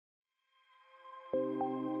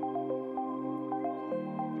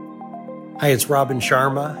Hi, it's Robin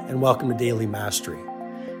Sharma, and welcome to Daily Mastery.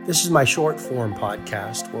 This is my short form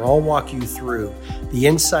podcast where I'll walk you through the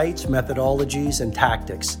insights, methodologies, and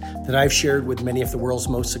tactics that I've shared with many of the world's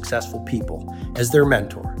most successful people as their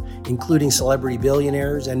mentor, including celebrity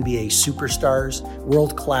billionaires, NBA superstars,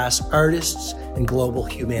 world-class artists, and global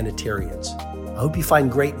humanitarians. I hope you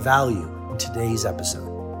find great value in today's episode.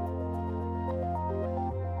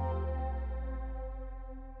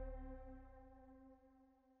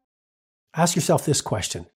 Ask yourself this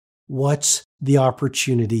question. What's the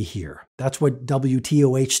opportunity here? That's what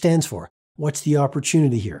WTOH stands for. What's the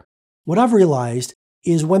opportunity here? What I've realized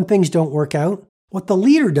is when things don't work out, what the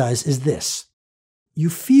leader does is this. You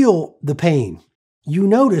feel the pain. You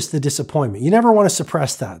notice the disappointment. You never want to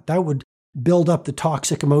suppress that. That would build up the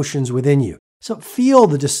toxic emotions within you. So feel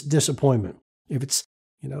the disappointment. If it's,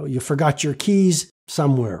 you forgot your keys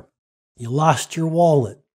somewhere, you lost your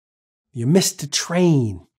wallet, you missed a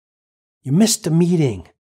train, you missed a meeting,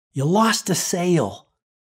 you lost a sale,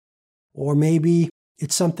 or maybe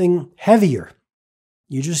it's something heavier.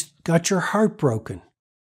 You just got your heart broken.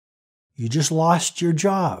 You just lost your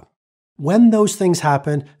job. When those things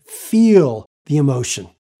happen, feel the emotion.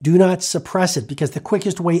 Do not suppress it, because the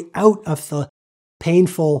quickest way out of the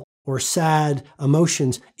painful or sad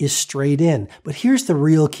emotions is straight in. But here's the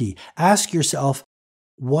real key. Ask yourself,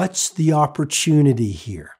 what's the opportunity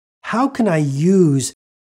here? How can I use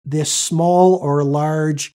this small or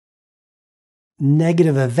large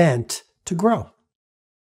negative event to grow?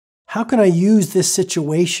 How can I use this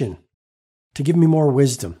situation to give me more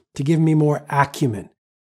wisdom, to give me more acumen,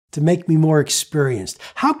 to make me more experienced?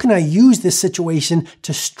 How can I use this situation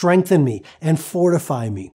to strengthen me and fortify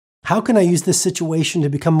me? How can I use this situation to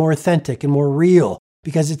become more authentic and more real?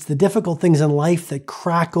 Because it's the difficult things in life that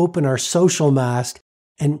crack open our social mask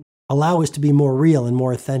and allow us to be more real and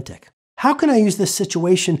more authentic. How can I use this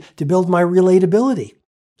situation to build my relatability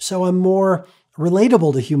so I'm more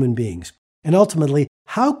relatable to human beings? And ultimately,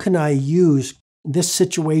 how can I use this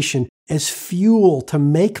situation as fuel to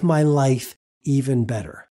make my life even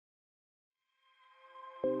better?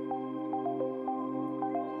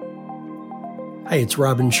 Hi, it's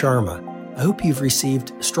Robin Sharma. I hope you've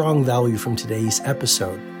received strong value from today's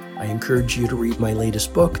episode. I encourage you to read my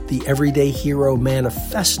latest book, The Everyday Hero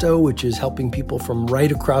Manifesto, which is helping people from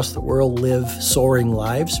right across the world live soaring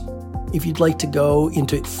lives. If you'd like to go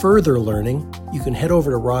into further learning, you can head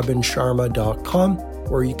over to robinsharma.com,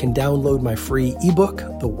 where you can download my free ebook,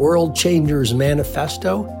 The World Changers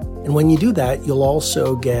Manifesto. And when you do that, you'll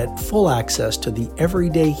also get full access to the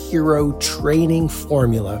Everyday Hero Training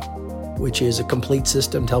Formula, which is a complete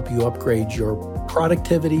system to help you upgrade your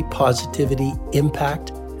productivity, positivity,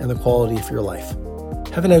 impact, and the quality of your life.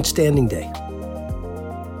 Have an outstanding day.